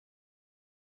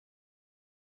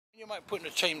You might putting a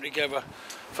team together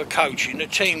for coaching. A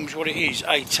team's what it is,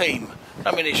 a team.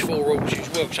 I mean, it's 4 horses,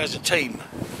 works as a team.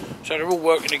 So they're all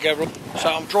working together.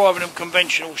 So I'm driving them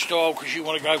conventional style because you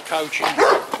want to go coaching.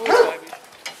 Oh, baby.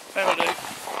 That'll do.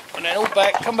 And then all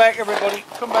back, come back everybody,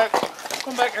 come back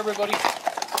everybody,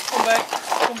 come back,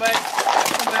 come back,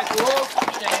 whoa,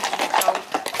 stand in the cold.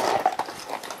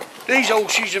 These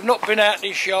horses have not been out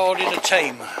this yard in a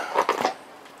team.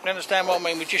 You understand what I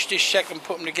mean? We just this second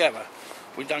put them together.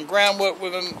 We've done groundwork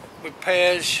with them, with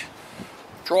pairs,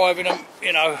 driving them,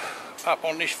 you know, up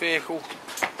on this vehicle.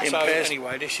 So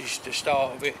anyway, this is the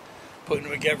start of it, putting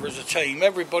them together as a team.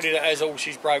 Everybody that has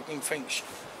horses broken thinks,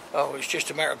 oh, it's just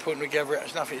a matter of putting them together, it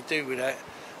has nothing to do with that.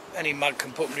 Any mug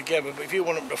can put them together, but if you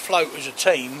want them to float as a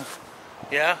team,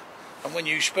 yeah, and when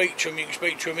you speak to them, you can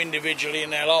speak to them individually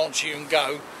and they'll answer you and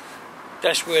go,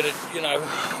 that's where the, you know,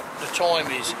 the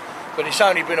time is. But it's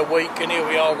only been a week and here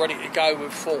we are ready to go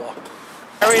with 4.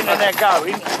 They're in and they're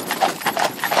going,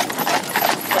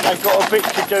 but they've got a bit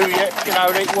to do yet, you know,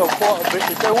 well, quite a bit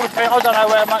to do. I don't know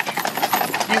how much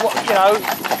you know,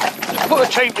 to put a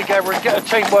team together and get a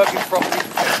team working properly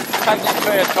takes a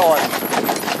fair time.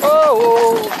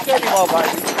 Oh, steady my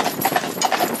baby,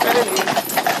 steady.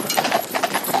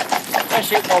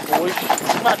 That's it my boys,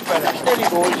 much better, steady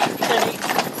boys, steady.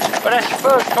 But that's the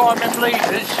first time them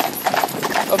leaders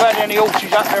I've had any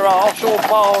horses up their arse or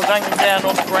bars hanging down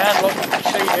on the ground like you can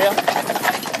see there.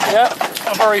 Yeah,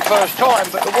 the very first time,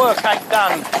 but the work ain't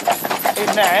done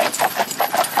in that.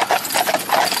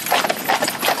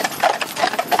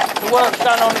 The work's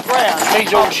done on the ground.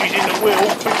 These horses in the wheel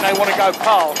think they want to go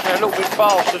past. They're a little bit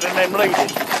faster than them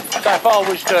leaders. So if I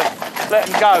was to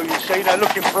let them go, you see, they're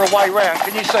looking for a way round.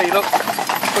 Can you see, look,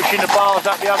 pushing the bars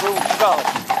up the other horse's arse.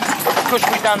 But because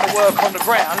we've done the work on the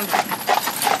ground,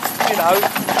 you know,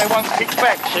 they won't kick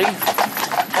back, see,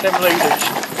 them leaders.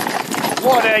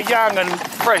 While they're young and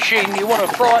fresh in, you want to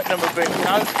frighten them a bit, you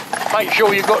know. Make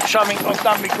sure you've got something, I've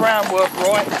done my groundwork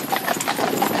right.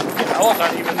 You know, I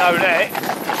don't even know that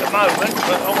at the moment,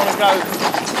 but I want to go,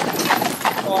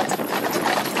 like,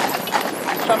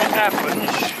 if something happens,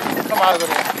 come over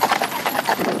there.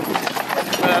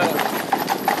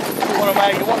 You want them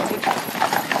how you want them.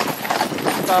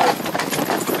 So,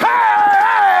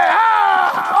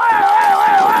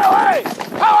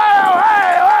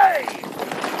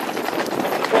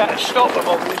 stop them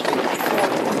obviously.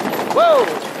 Whoa!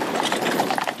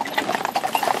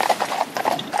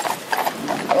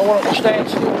 I don't want them to stand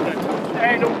still then.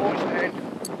 Stand up, boys, stand.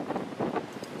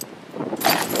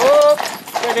 Up,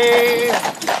 steady.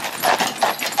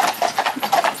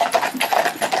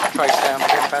 Trace down,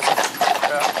 Jim Basil.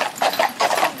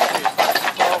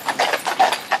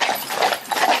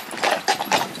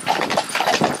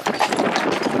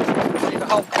 See the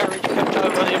whole carriage kept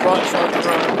over the right side of the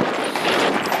road.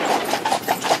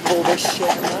 All this shit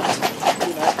and that,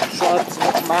 you know, shrubs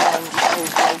and mounds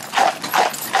also.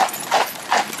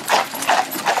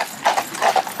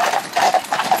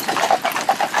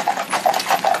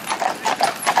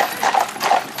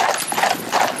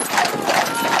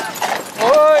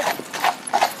 Oi!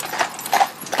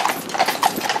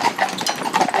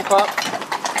 Look up.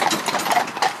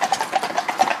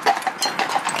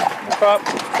 Look up.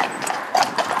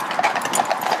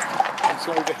 It's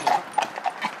all good.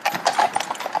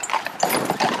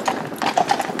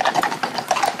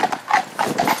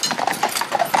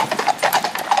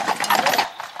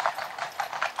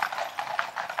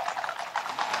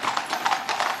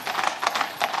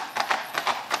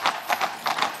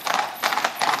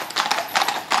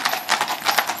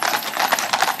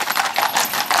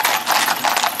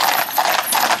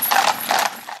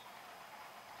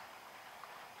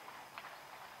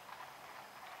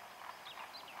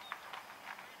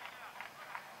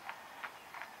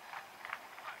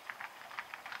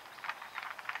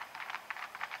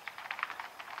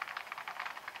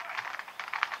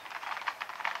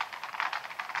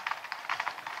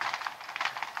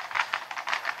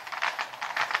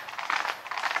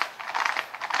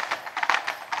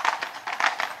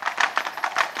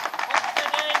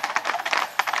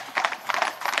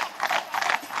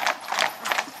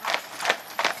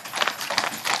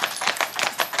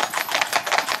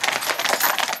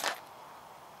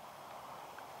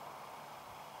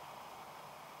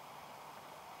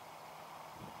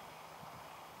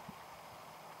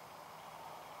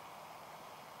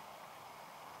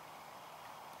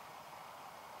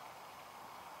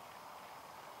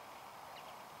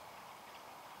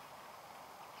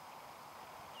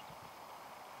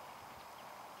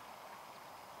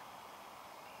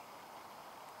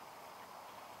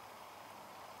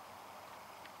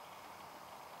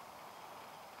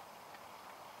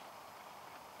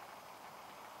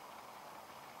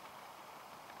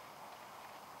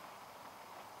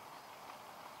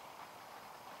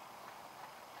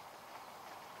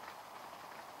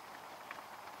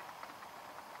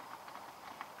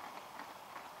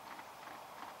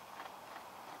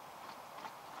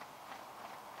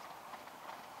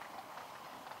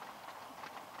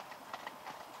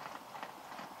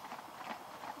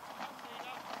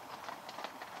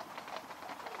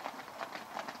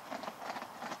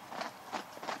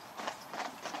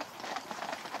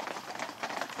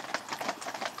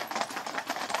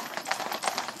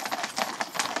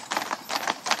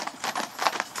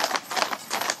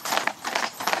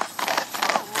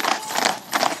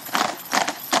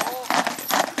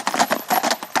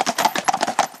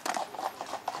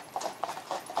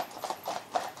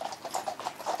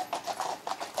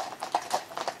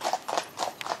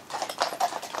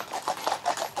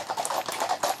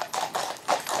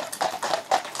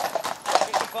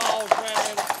 miles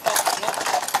around there